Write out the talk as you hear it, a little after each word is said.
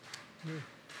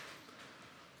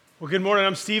Well, good morning.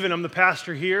 I'm Stephen. I'm the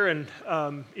pastor here. And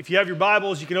if you have your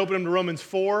Bibles, you can open them to Romans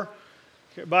 4.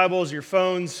 Your Bibles, your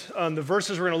phones. The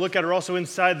verses we're going to look at are also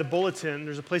inside the bulletin.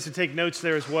 There's a place to take notes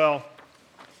there as well.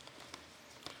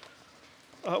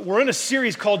 We're in a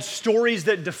series called Stories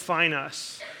That Define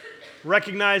Us,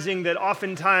 recognizing that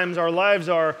oftentimes our lives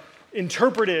are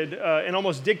interpreted and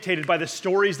almost dictated by the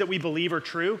stories that we believe are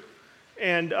true.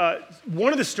 And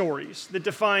one of the stories that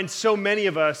defines so many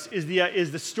of us is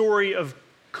the story of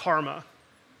karma.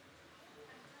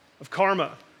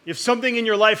 If something in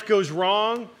your life goes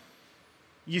wrong,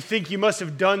 you think you must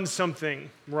have done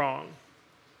something wrong,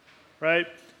 right?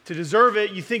 To deserve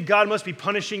it, you think God must be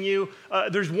punishing you.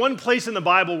 There's one place in the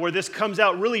Bible where this comes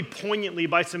out really poignantly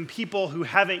by some people who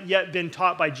haven't yet been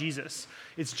taught by Jesus.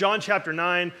 It's John chapter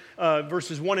 9,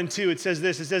 verses 1 and 2. It says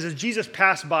this, as Jesus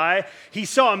passed by, he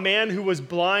saw a man who was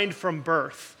blind from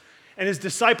birth. And his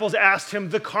disciples asked him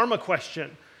the karma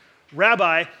question,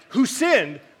 Rabbi, who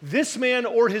sinned, this man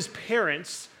or his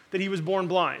parents, that he was born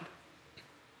blind?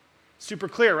 Super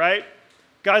clear, right?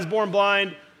 Guy's born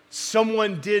blind,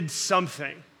 someone did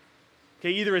something.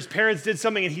 Okay, either his parents did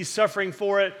something and he's suffering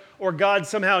for it, or God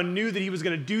somehow knew that he was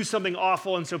going to do something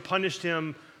awful and so punished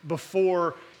him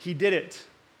before he did it.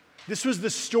 This was the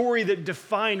story that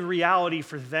defined reality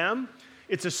for them.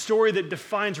 It's a story that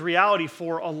defines reality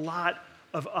for a lot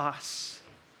of us.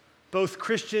 Both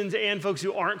Christians and folks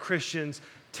who aren't Christians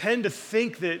tend to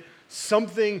think that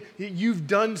you've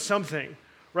done something,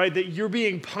 right? That you're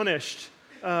being punished,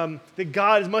 that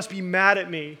God must be mad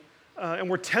at me. And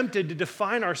we're tempted to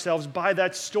define ourselves by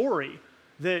that story,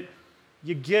 that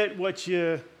you get what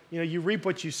you reap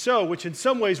what you sow, which in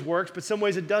some ways works, but some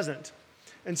ways it doesn't.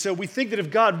 And so we think that if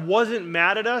God wasn't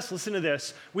mad at us, listen to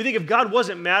this, we think if God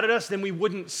wasn't mad at us, then we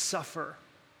wouldn't suffer.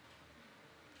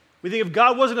 We think if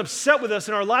God wasn't upset with us,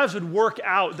 then our lives would work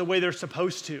out the way they're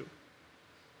supposed to.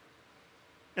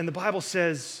 And the Bible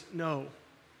says, no,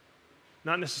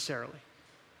 not necessarily.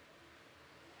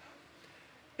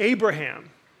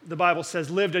 Abraham, the Bible says,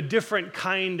 lived a different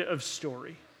kind of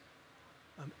story.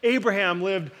 Abraham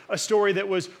lived a story that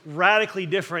was radically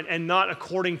different and not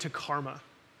according to karma.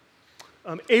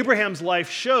 Abraham's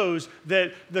life shows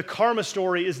that the karma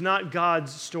story is not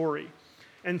God's story.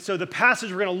 And so the passage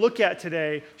we're going to look at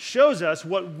today shows us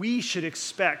what we should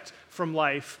expect from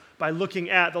life by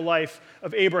looking at the life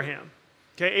of Abraham.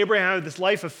 Okay, Abraham had this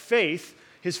life of faith.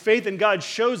 His faith in God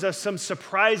shows us some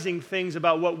surprising things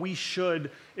about what we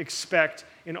should expect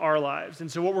in our lives.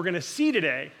 And so what we're going to see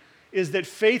today is that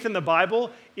faith in the Bible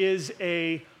is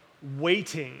a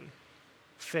waiting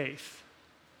faith.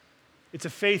 It's a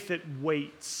faith that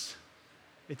waits.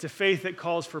 It's a faith that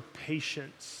calls for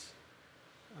patience.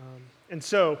 And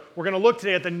so we're going to look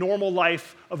today at the normal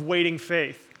life of waiting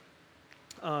faith.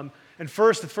 And the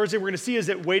first thing we're going to see is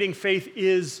that waiting faith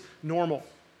is normal.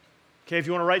 Okay, if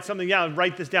you want to write something down,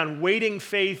 write this down. Waiting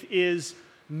faith is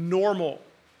normal.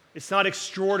 It's not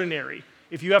extraordinary.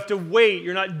 If you have to wait,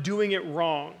 you're not doing it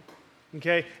wrong.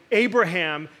 Okay?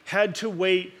 Abraham had to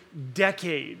wait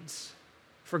decades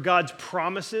for God's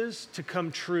promises to come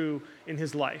true in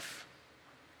his life.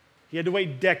 He had to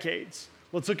wait decades.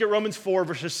 Let's look at Romans 4,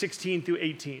 verses 16 through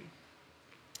 18.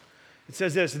 It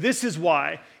says this is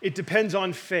why it depends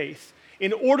on faith,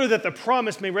 in order that the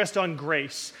promise may rest on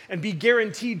grace and be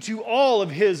guaranteed to all of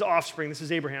his offspring, this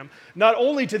is Abraham, not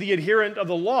only to the adherent of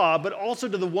the law, but also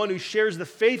to the one who shares the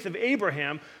faith of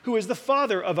Abraham, who is the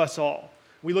father of us all.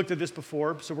 We looked at this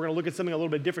before, so we're going to look at something a little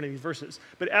bit different in these verses.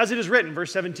 But as it is written,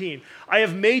 verse 17, I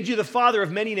have made you the father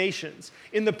of many nations,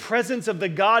 in the presence of the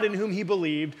God in whom he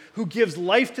believed, who gives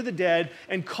life to the dead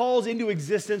and calls into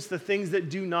existence the things that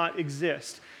do not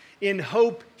exist. In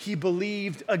hope he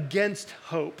believed against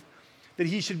hope, that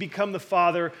he should become the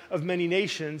father of many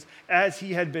nations. As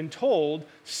he had been told,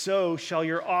 so shall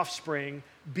your offspring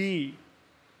be.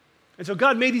 And so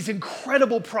God made these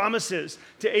incredible promises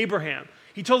to Abraham.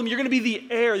 He told him, you're going to be the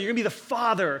heir, you're going to be the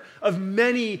father of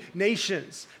many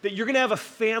nations, that you're going to have a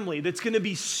family that's going to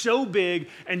be so big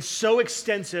and so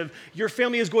extensive, your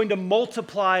family is going to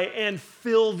multiply and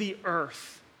fill the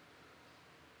earth.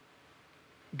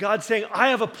 God's saying,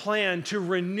 I have a plan to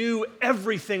renew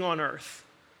everything on earth,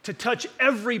 to touch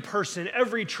every person,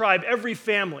 every tribe, every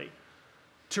family,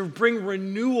 to bring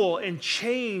renewal and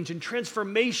change and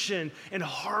transformation and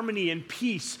harmony and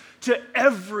peace to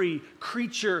every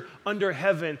creature under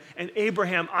heaven. And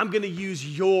Abraham, I'm going to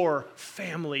use your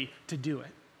family to do it.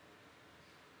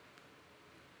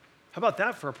 How about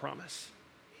that for a promise?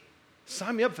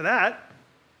 Sign me up for that.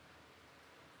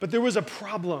 But there was a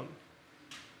problem.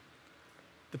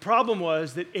 The problem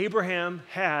was that Abraham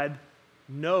had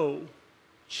no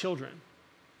children.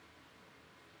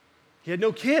 He had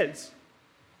no kids.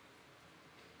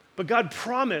 But God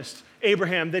promised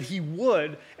Abraham that he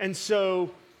would, and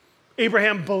so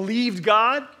Abraham believed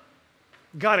God.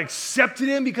 God accepted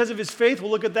him because of his faith.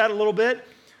 We'll look at that a little bit.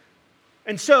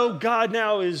 And so God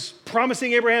now is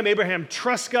promising Abraham. Abraham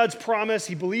trusts God's promise.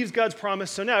 He believes God's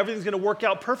promise. So now everything's going to work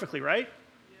out perfectly, right?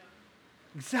 Yeah.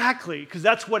 Exactly, because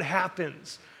that's what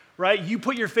happens, right? You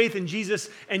put your faith in Jesus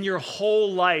and your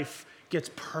whole life gets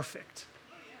perfect.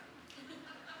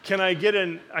 I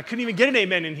couldn't even get an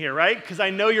amen in here, right? Because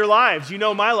I know your lives. You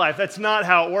know my life. That's not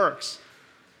how it works.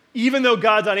 Even though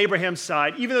God's on Abraham's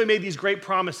side, even though he made these great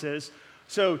promises,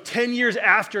 so 10 years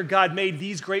after God made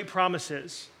these great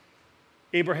promises,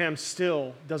 Abraham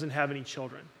still doesn't have any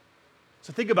children.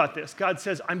 So think about this. God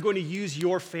says, I'm going to use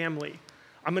your family.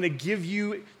 I'm going to give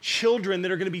you children that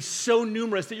are going to be so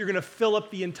numerous that you're going to fill up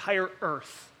the entire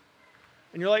earth.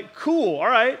 And you're like, cool, all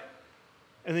right.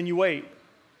 And then you wait.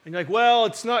 And you're like, well,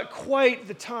 it's not quite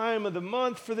the time of the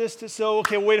month for this to, so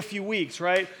okay, we'll wait a few weeks,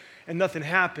 right? And nothing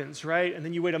happens, right? And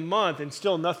then you wait a month and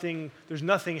still there's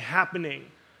nothing happening,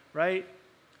 right?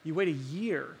 You wait a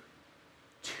year,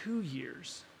 2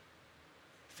 years.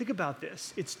 Think about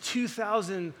this. It's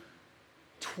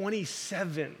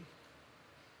 2027,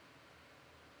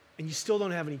 and you still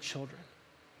don't have any children.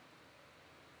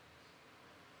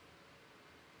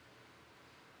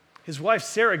 His wife,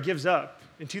 Sarah, gives up.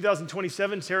 In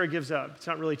 2027, Sarah gives up. It's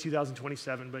not really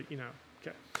 2027, but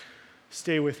okay.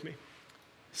 Stay with me.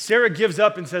 Sarah gives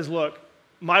up and says, look,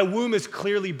 my womb is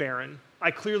clearly barren.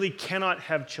 I clearly cannot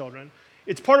have children.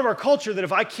 It's part of our culture that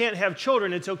if I can't have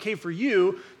children, it's okay for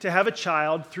you to have a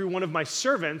child through one of my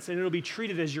servants, and it'll be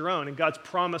treated as your own, and God's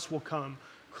promise will come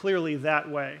clearly that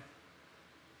way.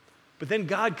 But then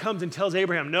God comes and tells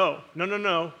Abraham, no.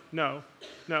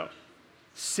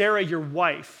 Sarah, your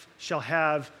wife, shall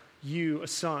have you a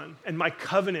son, and my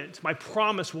covenant, my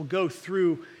promise will go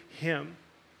through him.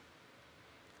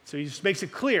 So he just makes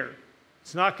it clear.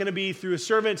 It's not going to be through a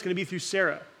servant, it's going to be through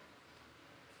Sarah.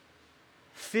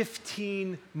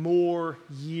 15 more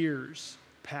years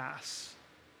pass.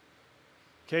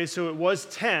 Okay, so it was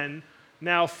 10,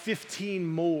 now 15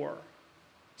 more.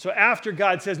 So after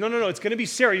God says, no, it's going to be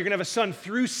Sarah, you're going to have a son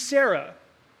through Sarah,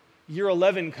 year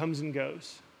 11 comes and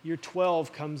goes. Year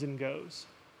 12 comes and goes.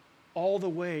 All the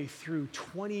way through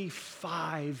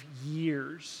 25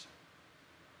 years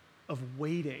of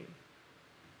waiting,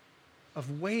 of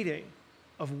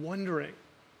wondering.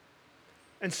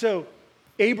 And so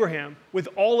Abraham, with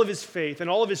all of his faith and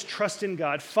all of his trust in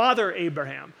God, Father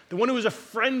Abraham, the one who was a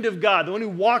friend of God, the one who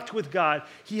walked with God,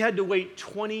 he had to wait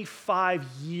 25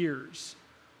 years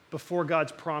before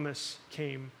God's promise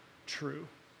came true.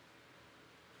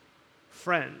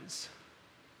 Friends,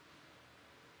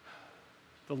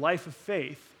 the life of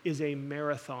faith is a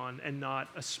marathon and not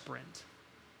a sprint.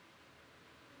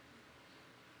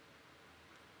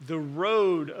 The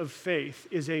road of faith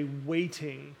is a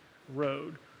waiting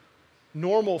road.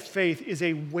 Normal faith is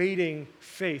a waiting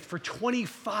faith. For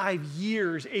 25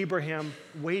 years, Abraham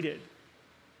waited.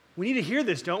 We need to hear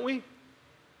this, don't we?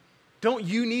 Don't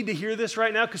you need to hear this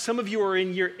right now? Because some of you are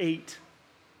in year 8.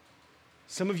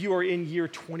 Some of you are in year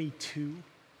 22.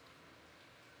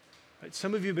 Right?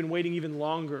 Some of you have been waiting even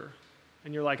longer,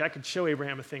 and you're like, I could show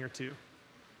Abraham a thing or two.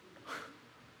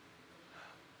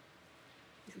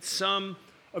 And some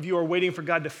of you are waiting for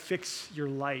God to fix your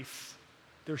life.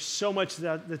 There's so much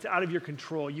that's out of your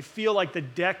control. You feel like the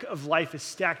deck of life is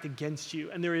stacked against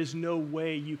you, and there is no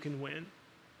way you can win.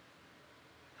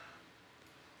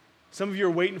 Some of you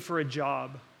are waiting for a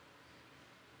job.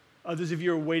 Others of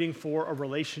you are waiting for a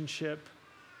relationship.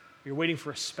 You're waiting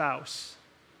for a spouse.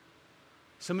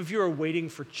 Some of you are waiting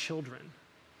for children.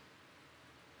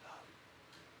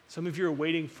 Some of you are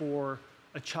waiting for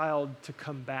a child to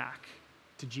come back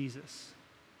to Jesus.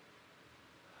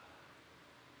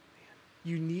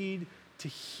 You need to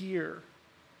hear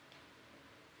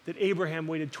that Abraham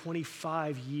waited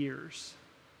 25 years.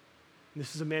 And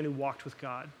this is a man who walked with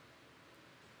God.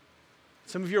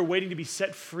 Some of you are waiting to be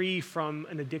set free from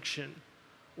an addiction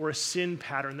or a sin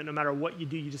pattern that no matter what you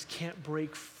do, you just can't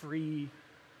break free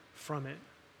from it.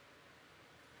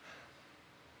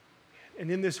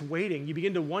 And in this waiting, you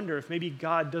begin to wonder if maybe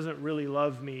God doesn't really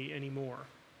love me anymore.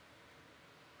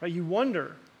 Right? You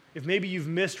wonder if maybe you've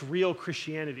missed real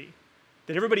Christianity,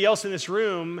 that everybody else in this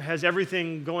room has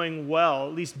everything going well,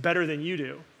 at least better than you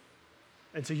do.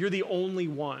 And so you're the only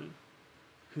one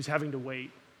who's having to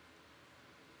wait.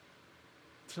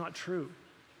 It's not true.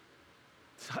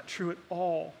 It's not true at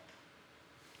all.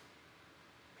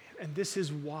 And this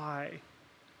is why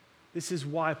This is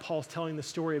why Paul's telling the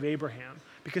story of Abraham,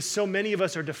 because so many of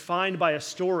us are defined by a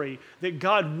story that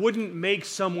God wouldn't make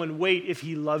someone wait if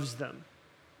he loves them.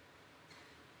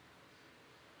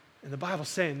 And the Bible's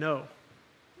saying, no,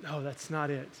 that's not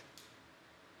it.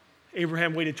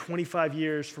 Abraham waited 25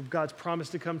 years for God's promise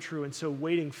to come true, and so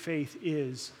waiting faith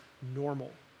is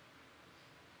normal.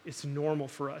 It's normal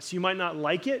for us. You might not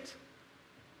like it.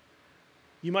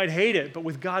 You might hate it, but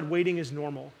with God, waiting is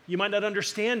normal. You might not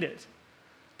understand it,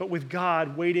 but with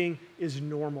God, waiting is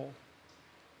normal.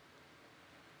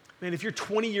 Man, if you're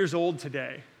 20 years old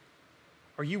today,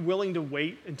 are you willing to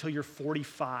wait until you're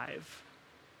 45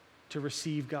 to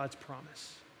receive God's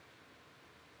promise?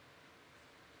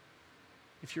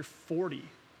 If you're 40,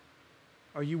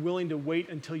 are you willing to wait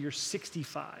until you're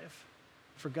 65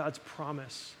 for God's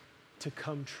promise to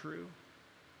come true?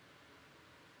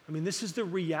 I mean, this is the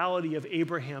reality of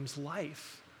Abraham's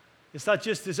life. It's not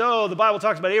just this, the Bible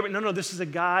talks about Abraham. No, this is a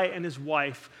guy and his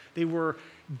wife. They were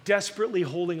desperately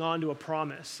holding on to a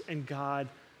promise, and God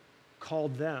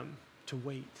called them to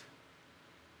wait.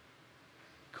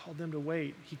 He called them to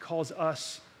wait. He calls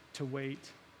us to wait.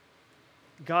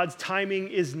 God's timing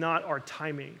is not our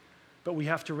timing, but we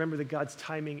have to remember that God's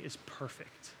timing is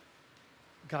perfect.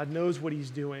 God knows what he's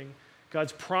doing.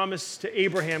 God's promise to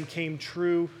Abraham came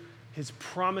true. His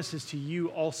promises to you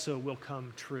also will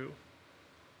come true.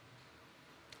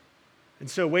 And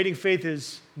so waiting faith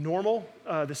is normal.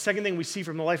 The second thing we see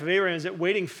from the life of Abraham is that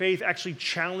waiting faith actually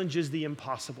challenges the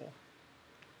impossible.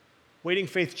 Waiting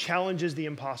faith challenges the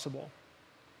impossible.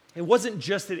 It wasn't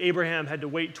just that Abraham had to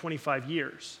wait 25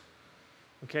 years,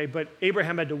 okay, but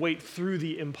Abraham had to wait through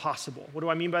the impossible. What do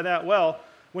I mean by that? Well,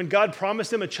 when God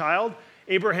promised him a child,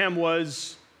 Abraham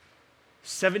was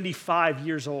 75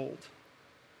 years old.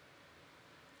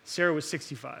 Sarah was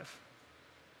 65.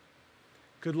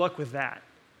 Good luck with that.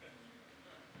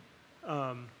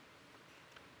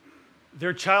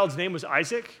 Their child's name was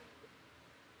Isaac.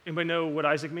 Anybody know what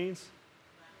Isaac means?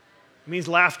 It means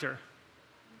laughter,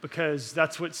 because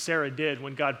that's what Sarah did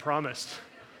when God promised.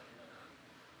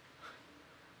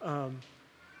 And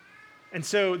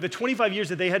so the 25 years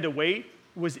that they had to wait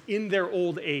was in their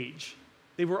old age.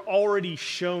 They were already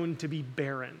shown to be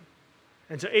barren.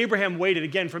 And so Abraham waited,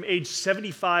 again, from age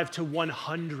 75 to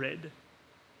 100.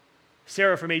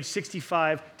 Sarah from age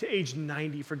 65 to age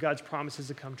 90 for God's promises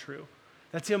to come true.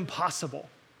 That's impossible.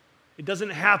 It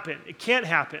doesn't happen. It can't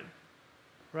happen,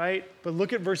 right? But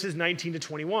look at verses 19 to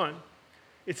 21.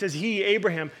 It says, he,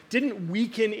 Abraham, didn't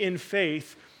weaken in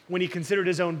faith when he considered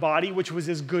his own body, which was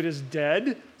as good as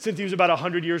dead, since he was about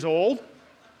 100 years old.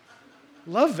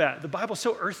 Love that. The Bible's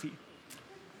so earthy.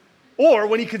 Or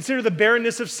when he considered the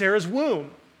barrenness of Sarah's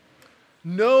womb.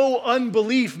 No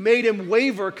unbelief made him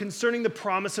waver concerning the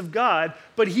promise of God,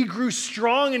 but he grew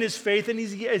strong in his faith, and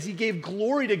as he gave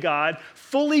glory to God,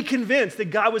 fully convinced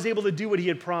that God was able to do what he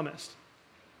had promised.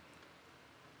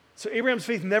 So Abraham's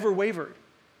faith never wavered.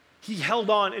 He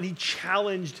held on and he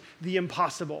challenged the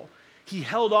impossible. He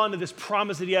held on to this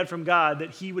promise that he had from God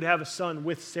that he would have a son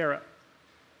with Sarah.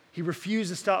 He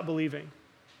refused to stop believing.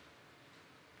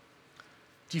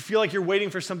 Do you feel like you're waiting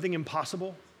for something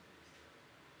impossible?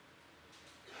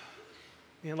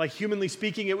 And like humanly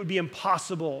speaking, it would be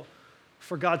impossible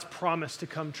for God's promise to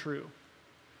come true.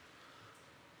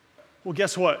 Well,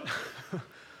 guess what?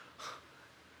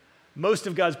 Most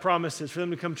of God's promises, for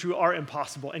them to come true, are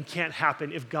impossible and can't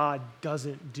happen if God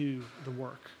doesn't do the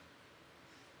work.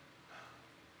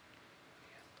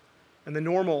 And the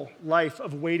normal life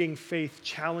of waiting faith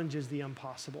challenges the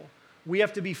impossible. We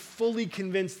have to be fully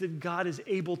convinced that God is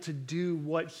able to do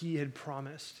what he had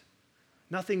promised.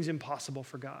 Nothing's impossible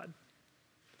for God.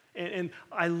 And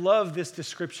I love this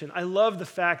description. I love the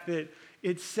fact that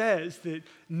it says that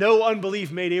no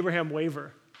unbelief made Abraham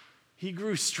waver. He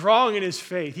grew strong in his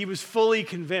faith. He was fully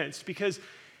convinced, because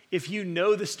if you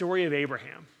know the story of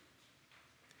Abraham,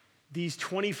 these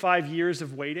 25 years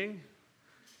of waiting,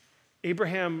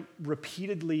 Abraham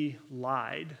repeatedly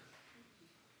lied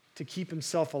to keep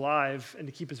himself alive and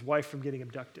to keep his wife from getting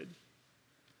abducted,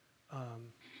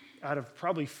 out of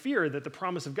probably fear that the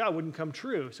promise of God wouldn't come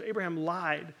true. So Abraham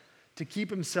lied to keep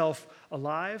himself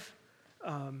alive.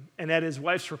 And at his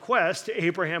wife's request,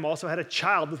 Abraham also had a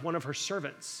child with one of her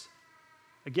servants.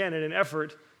 Again, in an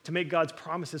effort to make God's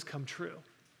promises come true.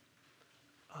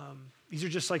 These are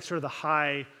just like sort of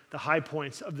the high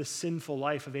points of the sinful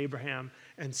life of Abraham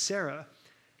and Sarah.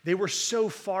 They were so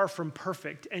far from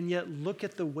perfect, and yet look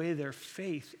at the way their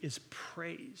faith is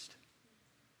praised.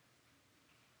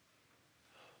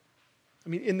 I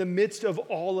mean, in the midst of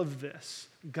all of this,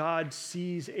 God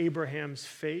sees Abraham's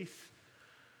faith.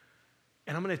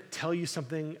 And I'm going to tell you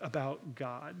something about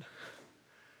God.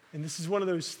 And this is one of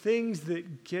those things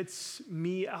that gets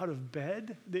me out of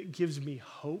bed, that gives me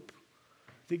hope,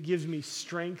 that gives me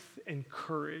strength and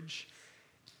courage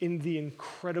in the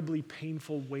incredibly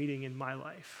painful waiting in my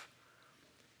life.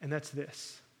 And that's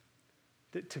this,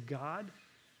 that to God,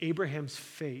 Abraham's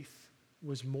faith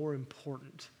was more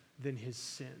important than his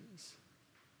sins.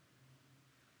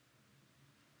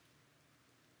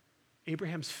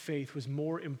 Abraham's faith was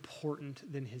more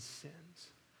important than his sins.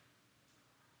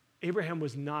 Abraham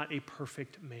was not a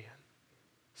perfect man.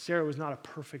 Sarah was not a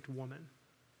perfect woman.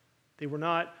 They were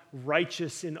not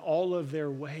righteous in all of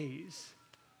their ways.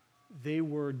 They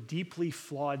were deeply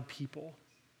flawed people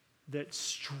that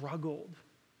struggled,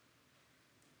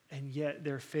 and yet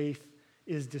their faith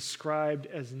is described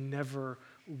as never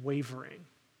wavering.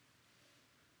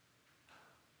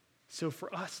 So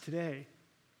for us today,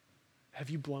 have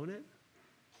you blown it?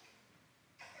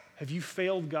 Have you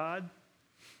failed God?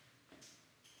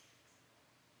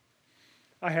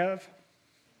 I have.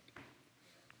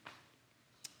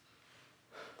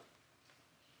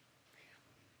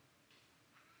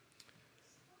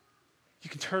 You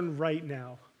can turn right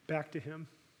now back to him.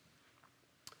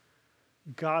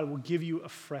 God will give you a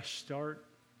fresh start.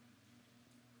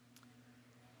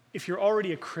 If you're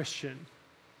already a Christian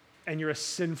and you're a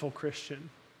sinful Christian,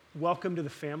 welcome to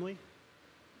the family.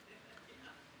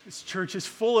 This church is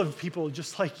full of people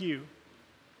just like you.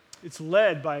 It's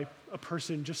led by a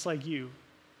person just like you.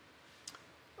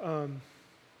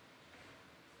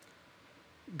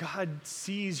 God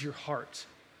sees your heart.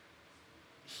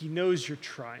 He knows you're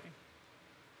trying.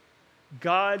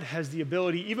 God has the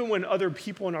ability, even when other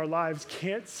people in our lives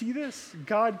can't see this,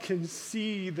 God can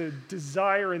see the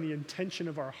desire and the intention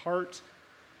of our heart,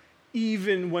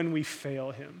 even when we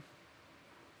fail him.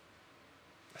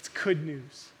 That's good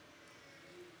news.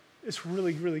 It's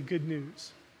really, really good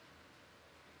news.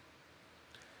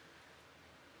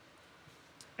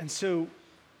 And so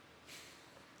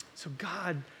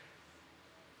God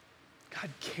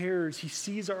cares. He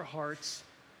sees our hearts.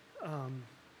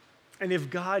 And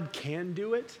if God can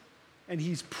do it, and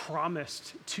he's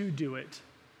promised to do it,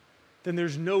 then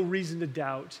there's no reason to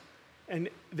doubt, and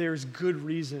there's good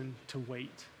reason to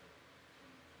wait.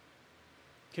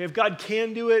 Okay, if God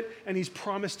can do it, and he's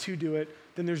promised to do it,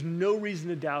 then there's no reason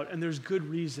to doubt, and there's good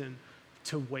reason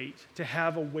to wait, to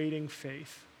have a waiting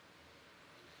faith.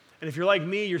 And if you're like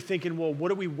me, you're thinking, well,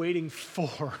 what are we waiting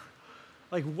for?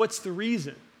 Like, what's the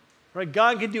reason? Right?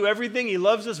 God can do everything. He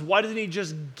loves us. Why doesn't he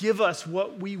just give us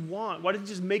what we want? Why doesn't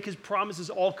he just make his promises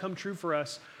all come true for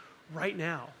us right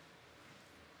now?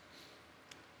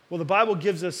 Well, the Bible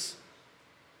gives us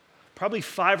probably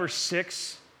 5 or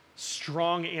 6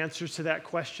 strong answers to that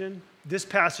question. This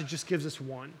passage just gives us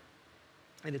one,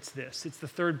 and it's this. It's the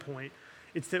third point.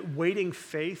 It's that waiting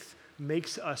faith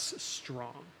makes us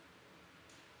strong.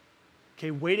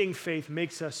 Okay, waiting faith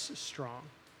makes us strong.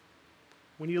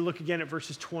 We need to look again at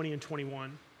verses 20 and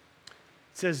 21. It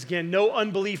says again, no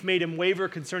unbelief made him waver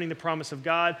concerning the promise of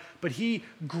God, but he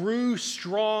grew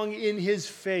strong in his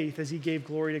faith as he gave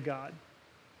glory to God.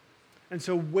 And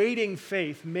so waiting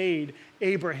faith made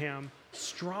Abraham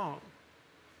strong.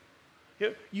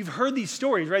 You've heard these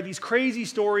stories, right? These crazy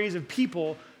stories of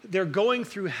people, they're going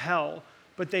through hell,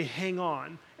 but they hang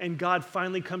on, and God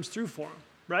finally comes through for them,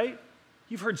 right?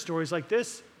 You've heard stories like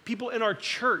this. People in our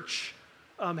church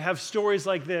have stories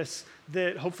like this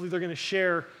that hopefully they're going to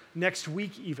share next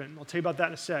week even. I'll tell you about that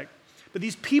in a sec. But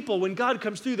these people, when God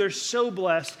comes through, they're so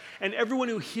blessed, and everyone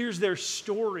who hears their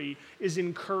story is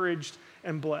encouraged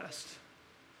and blessed.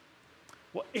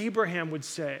 Well, Abraham would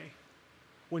say,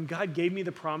 when God gave me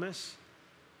the promise,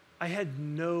 I had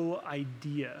no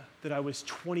idea that I was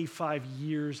 25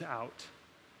 years out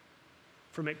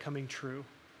from it coming true.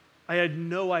 I had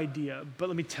no idea, but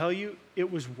let me tell you,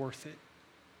 it was worth it.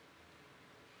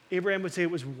 Abraham would say it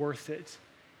was worth it.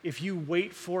 If you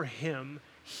wait for him,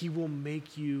 he will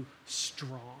make you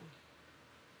strong.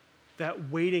 That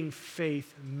waiting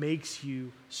faith makes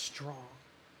you strong.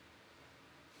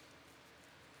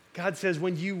 God says,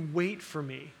 when you wait for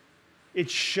me, it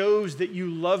shows that you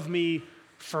love me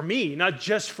for me, not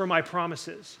just for my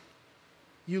promises.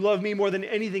 You love me more than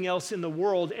anything else in the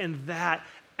world, and that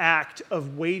act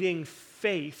of waiting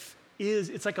faith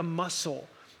it's like a muscle.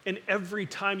 And every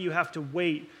time you have to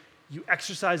wait, you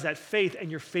exercise that faith, and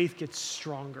your faith gets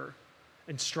stronger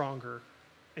and stronger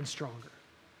and stronger.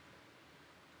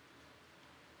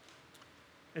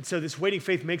 And so this waiting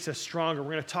faith makes us stronger.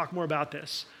 We're going to talk more about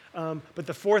this. But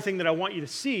the fourth thing that I want you to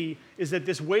see is that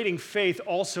this waiting faith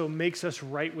also makes us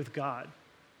right with God.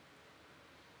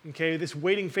 Okay, this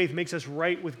waiting faith makes us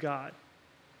right with God.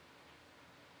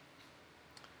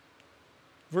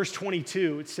 Verse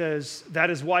 22, it says, that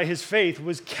is why his faith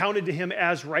was counted to him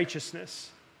as righteousness.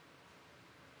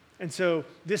 And so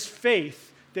this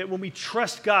faith, that when we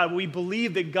trust God, when we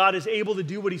believe that God is able to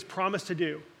do what he's promised to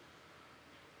do,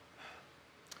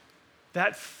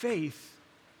 that faith,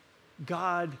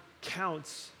 God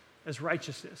counts as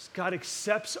righteousness. God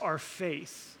accepts our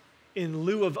faith in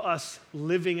lieu of us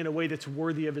living in a way that's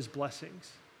worthy of his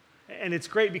blessings. And it's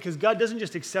great because God doesn't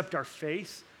just accept our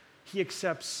faith, he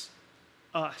accepts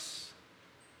us.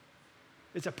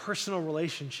 It's a personal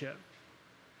relationship.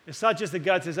 It's not just that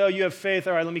God says, oh, you have faith,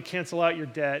 all right, let me cancel out your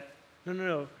debt.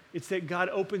 No. It's that God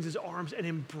opens his arms and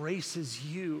embraces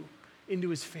you into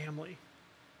his family.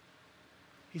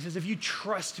 He says, if you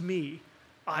trust me,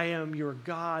 I am your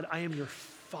God, I am your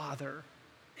Father,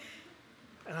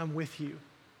 and I'm with you.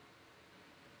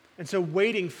 And so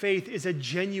waiting faith is a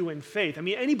genuine faith. I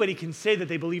mean, anybody can say that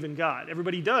they believe in God.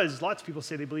 Everybody does. Lots of people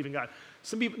say they believe in God.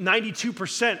 Some people,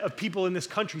 92% of people in this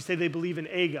country say they believe in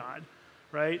a God,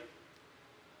 right?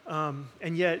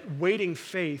 And yet waiting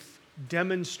faith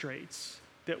demonstrates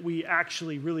that we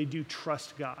actually really do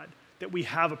trust God, that we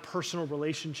have a personal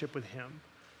relationship with him,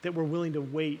 that we're willing to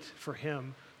wait for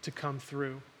him to come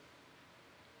through.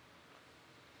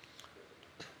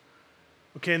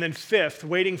 Okay, and then fifth,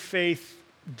 waiting faith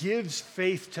gives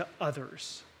faith to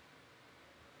others.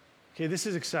 Okay, this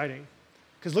is exciting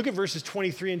because look at verses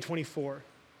 23 and 24.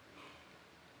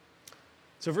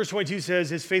 So verse 22 says,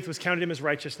 his faith was counted him as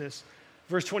righteousness.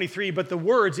 Verse 23, but the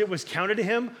words it was counted to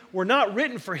him were not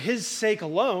written for his sake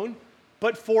alone,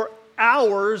 but for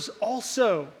ours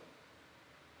also.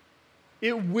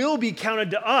 It will be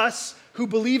counted to us who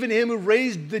believe in him who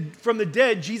raised from the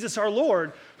dead Jesus our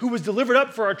Lord, who was delivered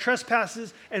up for our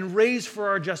trespasses and raised for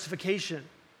our justification.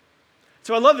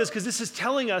 So I love this because this is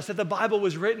telling us that the Bible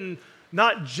was written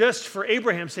not just for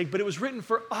Abraham's sake, but it was written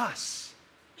for us.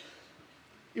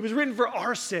 It was written for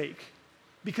our sake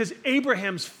because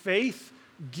Abraham's faith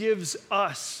gives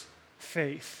us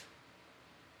faith.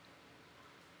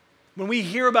 When we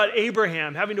hear about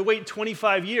Abraham having to wait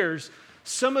 25 years,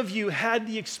 some of you had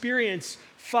the experience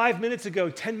 5 minutes ago,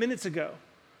 10 minutes ago,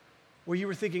 where you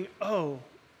were thinking, oh,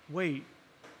 wait,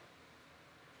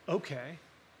 okay.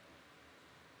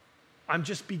 I'm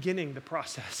just beginning the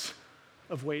process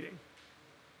of waiting.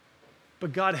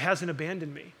 But God hasn't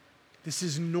abandoned me. This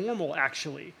is normal,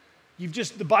 actually.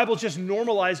 The Bible just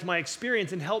normalized my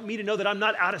experience and helped me to know that I'm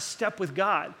not out of step with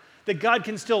God, that God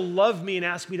can still love me and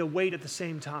ask me to wait at the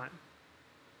same time.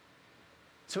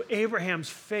 So Abraham's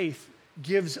faith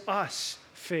gives us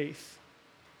faith.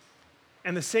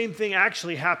 And the same thing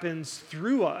actually happens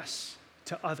through us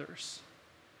to others.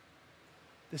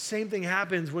 The same thing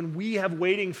happens when we have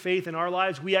waiting faith in our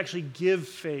lives. We actually give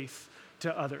faith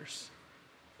to others.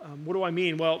 What do I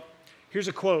mean? Well, here's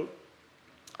a quote.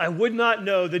 I would not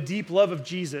know the deep love of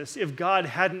Jesus if God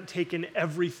hadn't taken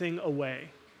everything away.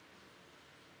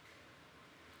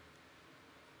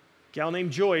 A gal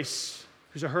named Joyce,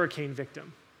 who's a hurricane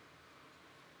victim.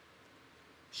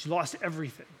 She lost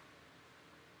everything.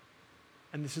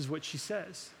 And this is what she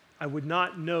says. I would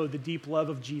not know the deep love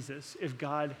of Jesus if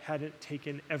God hadn't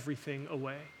taken everything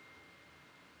away.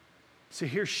 So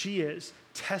here she is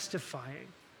testifying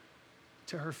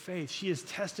to her faith. She is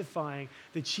testifying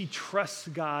that she trusts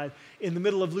God in the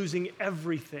middle of losing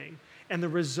everything. And the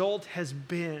result has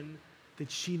been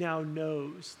that she now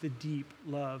knows the deep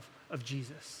love of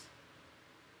Jesus.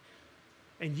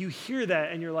 And you hear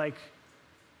that and you're like,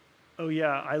 oh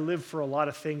yeah, I live for a lot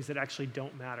of things that actually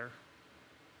don't matter.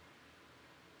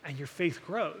 And your faith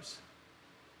grows.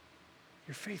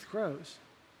 Your faith grows.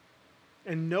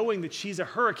 And knowing that she's a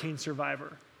hurricane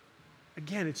survivor,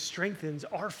 again, it strengthens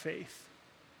our faith.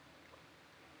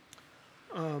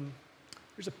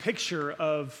 There's a picture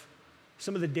of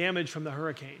some of the damage from the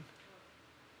hurricane.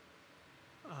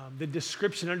 The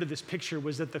description under this picture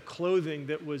was that the clothing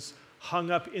that was hung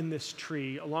up in this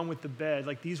tree, along with the bed,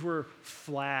 like these were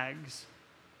flags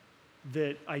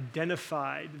that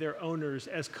identified their owners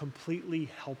as completely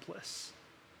helpless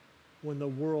when the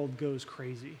world goes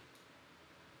crazy.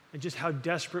 And just how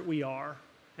desperate we are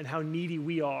and how needy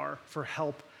we are for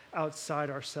help outside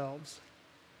ourselves.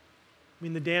 I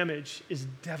mean, the damage is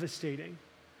devastating.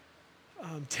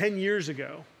 10 years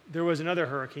ago, there was another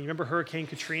hurricane. Remember Hurricane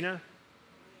Katrina?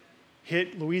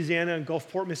 Hit Louisiana and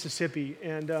Gulfport, Mississippi.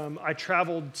 And I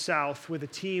traveled south with a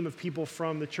team of people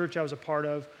from the church I was a part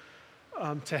of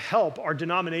to help our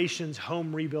denomination's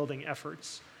home rebuilding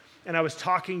efforts. And I was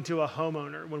talking to a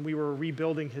homeowner when we were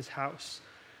rebuilding his house.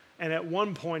 And at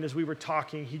one point, as we were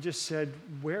talking, he just said,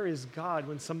 where is God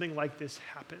when something like this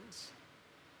happens?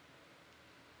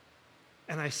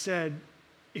 And I said,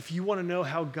 if you want to know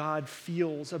how God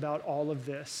feels about all of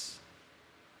this,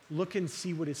 look and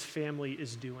see what his family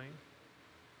is doing.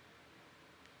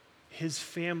 His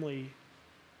family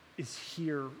is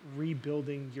here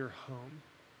rebuilding your home.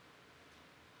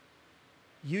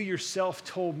 You yourself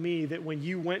told me that when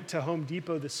you went to Home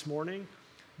Depot this morning,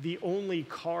 the only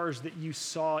cars that you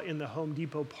saw in the Home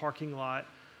Depot parking lot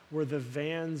were the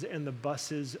vans and the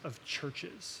buses of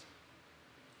churches.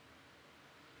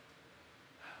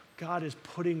 God is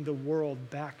putting the world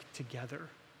back together,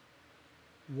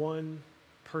 one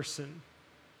person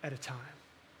at a time.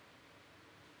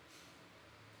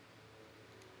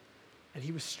 And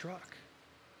he was struck.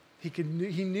 He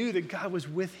knew that God was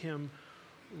with him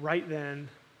right then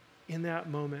in that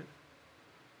moment.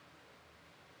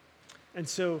 And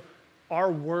so our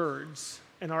words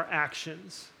and our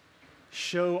actions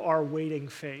show our waiting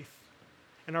faith.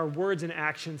 And our words and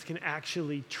actions can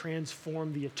actually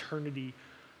transform the eternity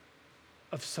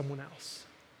of someone else.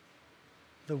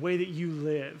 The way that you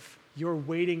live, your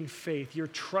waiting faith, your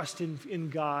trust in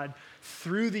God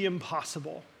through the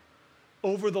impossible,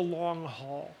 over the long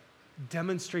haul,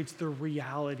 demonstrates the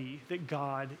reality that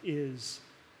God is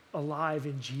alive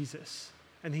in Jesus,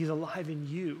 and he's alive in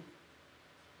you.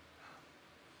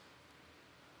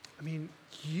 I mean,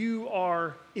 you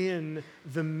are in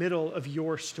the middle of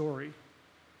your story.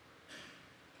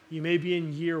 You may be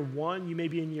in year 1, you may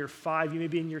be in year 5, you may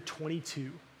be in year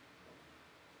 22.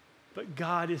 But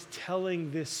God is telling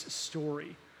this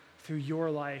story through your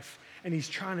life, and he's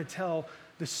trying to tell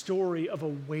the story of a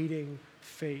waiting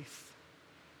faith.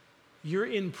 You're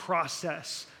in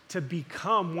process to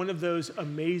become one of those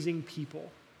amazing people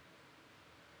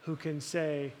who can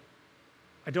say,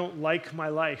 I don't like my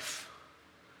life.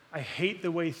 I hate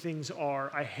the way things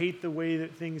are. I hate the way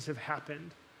that things have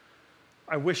happened.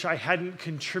 I wish I hadn't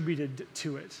contributed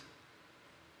to it.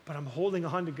 But I'm holding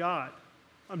on to God.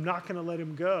 I'm not going to let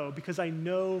him go because I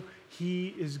know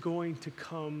he is going to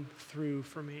come through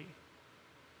for me.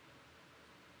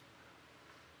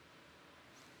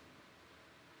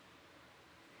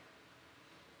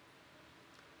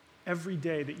 Every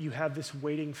day that you have this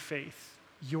waiting faith,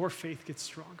 your faith gets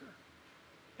stronger.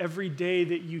 Every day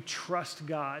that you trust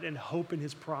God and hope in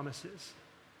his promises,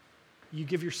 you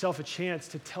give yourself a chance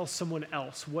to tell someone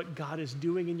else what God is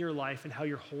doing in your life and how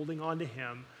you're holding on to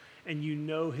him, and you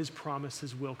know his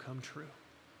promises will come true.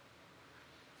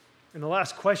 And the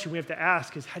last question we have to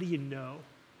ask is, how do you know?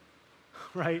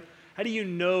 Right? How do you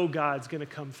know God's going to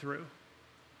come through?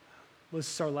 Well,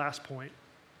 this is our last point,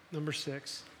 number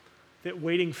 6. That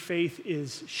waiting faith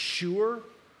is sure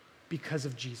because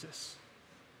of Jesus.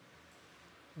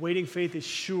 Waiting faith is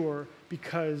sure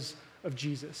because of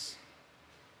Jesus.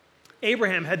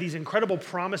 Abraham had these incredible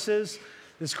promises,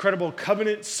 this incredible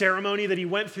covenant ceremony that he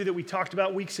went through that we talked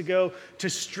about weeks ago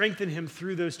to strengthen him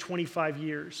through those 25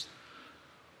 years.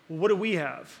 Well, what do we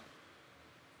have?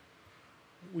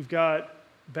 We've got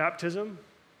baptism.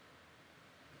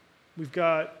 We've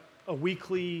got a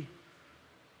weekly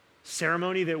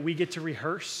ceremony that we get to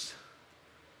rehearse.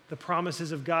 The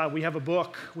promises of God. We have a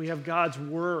book. We have God's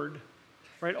word.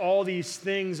 Right? All these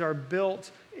things are built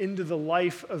into the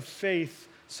life of faith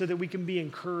so that we can be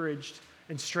encouraged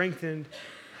and strengthened.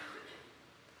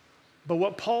 But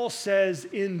what Paul says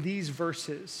in these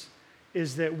verses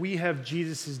is that we have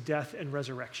Jesus' death and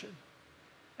resurrection.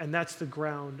 And that's the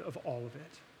ground of all of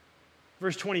it.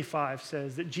 Verse 25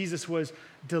 says that Jesus was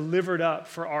delivered up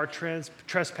for our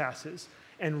trespasses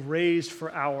and raised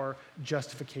for our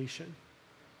justification.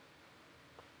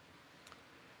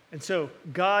 And so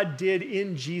God did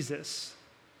in Jesus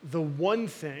the one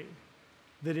thing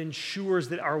that ensures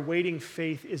that our waiting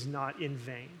faith is not in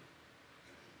vain.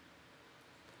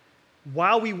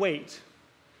 While we wait,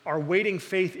 our waiting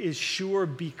faith is sure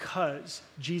because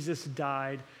Jesus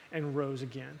died and rose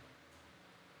again.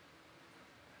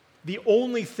 The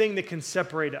only thing that can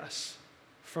separate us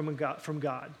from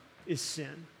God is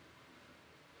sin.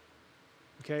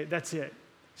 Okay, that's it.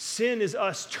 Sin is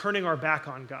us turning our back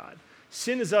on God.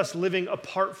 Sin is us living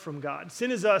apart from God.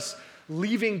 Sin is us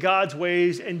leaving God's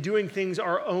ways and doing things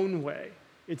our own way.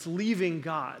 It's leaving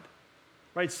God,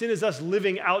 right? Sin is us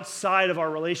living outside of our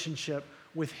relationship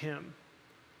with him.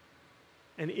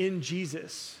 And in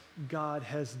Jesus, God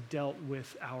has dealt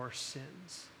with our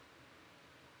sins.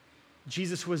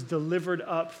 Jesus was delivered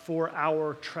up for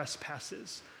our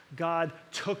trespasses. God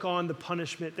took on the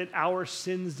punishment that our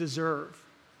sins deserve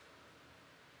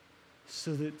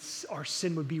so that our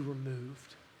sin would be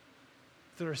removed,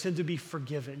 that our sins would be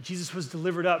forgiven. Jesus was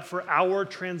delivered up for our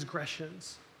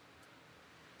transgressions.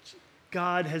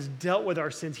 God has dealt with our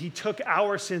sins. He took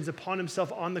our sins upon himself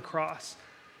on the cross.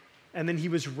 And then he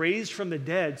was raised from the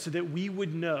dead so that we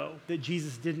would know that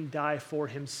Jesus didn't die for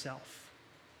himself,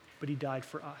 but he died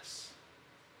for us.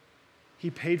 He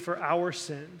paid for our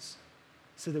sins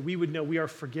so that we would know we are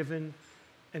forgiven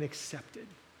and accepted.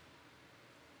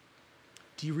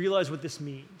 Do you realize what this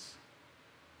means?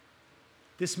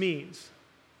 This means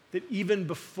that even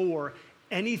before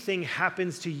anything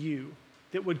happens to you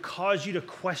that would cause you to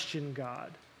question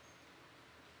God,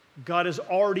 God has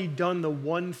already done the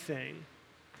one thing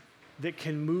that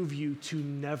can move you to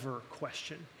never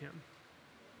question him.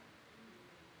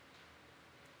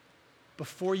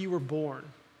 Before you were born,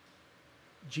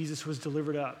 Jesus was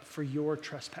delivered up for your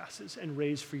trespasses and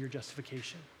raised for your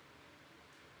justification.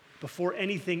 Before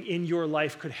anything in your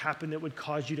life could happen that would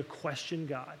cause you to question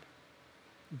God,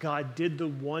 God did the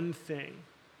one thing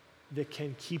that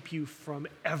can keep you from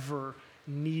ever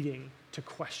needing to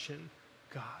question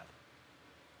God.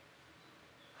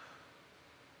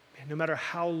 Man, no matter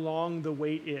how long the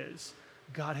wait is,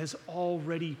 God has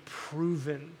already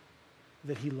proven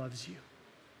that he loves you.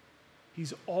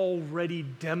 He's already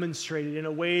demonstrated in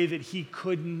a way that he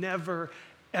could never,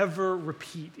 ever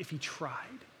repeat if he tried.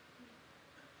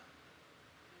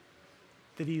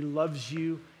 That he loves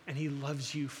you and he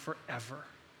loves you forever.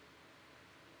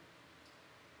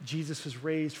 Jesus was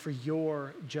raised for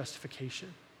your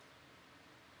justification.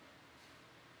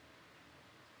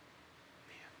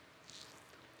 Man.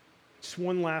 Just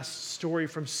one last story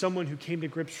from someone who came to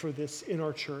grips with this in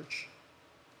our church.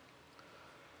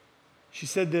 She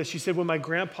said this. She said, when my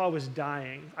grandpa was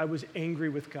dying, I was angry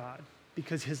with God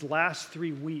because his last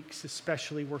 3 weeks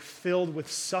especially were filled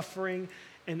with suffering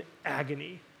and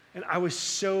agony. And I was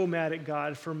so mad at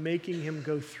God for making him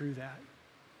go through that.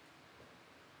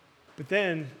 But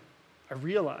then I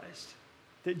realized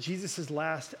that Jesus'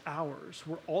 last hours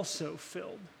were also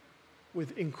filled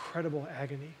with incredible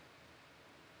agony.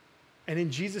 And in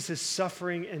Jesus'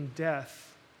 suffering and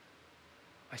death,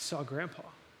 I saw Grandpa.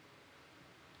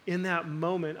 In that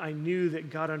moment, I knew that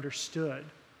God understood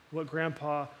what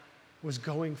Grandpa was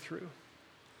going through.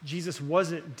 Jesus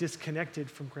wasn't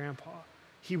disconnected from Grandpa.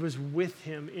 He was with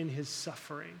him in his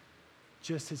suffering,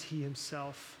 just as he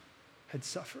himself had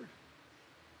suffered.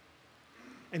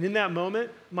 And in that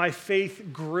moment, my faith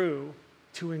grew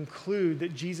to include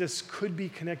that Jesus could be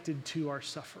connected to our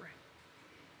suffering.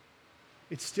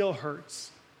 It still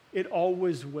hurts. It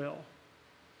always will.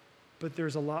 But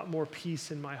there's a lot more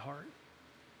peace in my heart.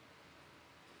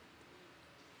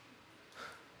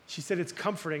 She said it's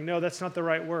comforting. No, that's not the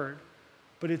right word,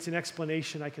 but it's an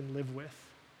explanation I can live with.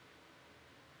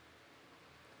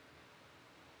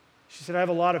 She said, I have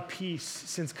a lot of peace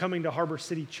since coming to Harbor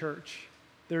City Church.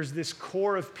 There's this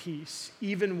core of peace,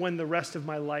 even when the rest of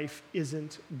my life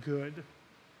isn't good.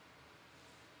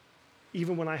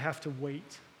 Even when I have to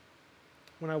wait.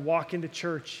 When I walk into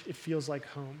church, it feels like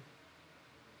home.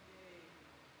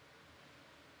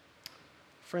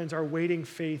 Friends, our waiting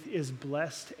faith is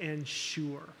blessed and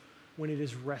sure when it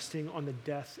is resting on the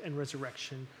death and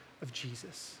resurrection of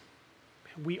Jesus.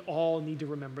 We all need to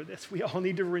remember this. We all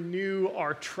need to renew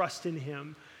our trust in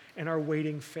him and our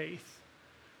waiting faith.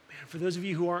 Man, for those of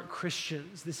you who aren't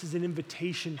Christians, this is an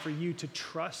invitation for you to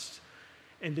trust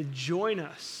and to join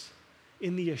us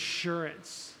in the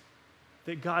assurance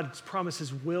that God's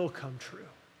promises will come true.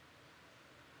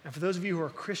 And for those of you who are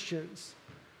Christians,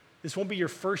 this won't be your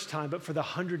first time, but for the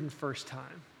 101st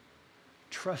time,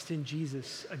 trust in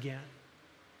Jesus again.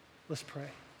 Let's pray.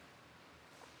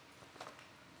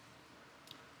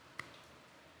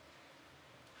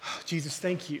 Jesus,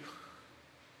 thank you.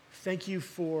 Thank you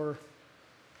for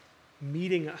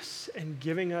meeting us and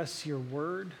giving us your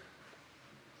word.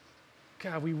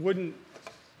 God, we wouldn't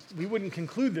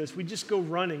conclude this. We'd just go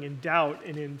running in doubt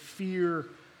and in fear,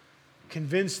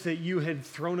 convinced that you had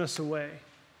thrown us away,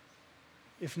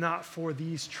 if not for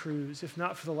these truths, if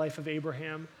not for the life of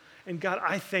Abraham. And God,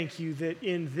 I thank you that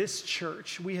in this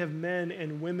church, we have men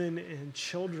and women and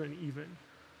children even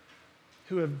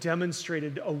who have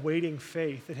demonstrated a waiting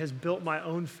faith that has built my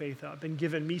own faith up and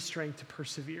given me strength to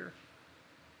persevere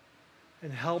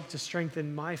and helped to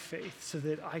strengthen my faith so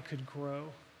that I could grow.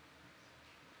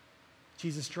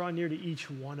 Jesus, draw near to each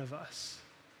one of us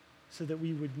so that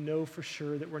we would know for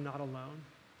sure that we're not alone.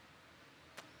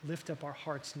 Lift up our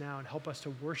hearts now and help us to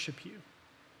worship you.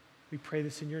 We pray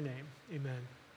this in your name. Amen.